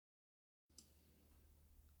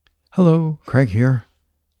Hello, Craig here.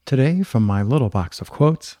 Today, from my little box of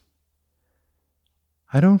quotes,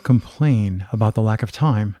 I don't complain about the lack of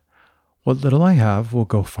time. What little I have will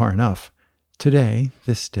go far enough. Today,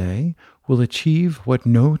 this day, will achieve what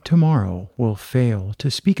no tomorrow will fail to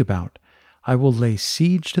speak about. I will lay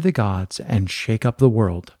siege to the gods and shake up the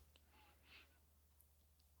world.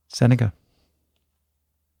 Seneca.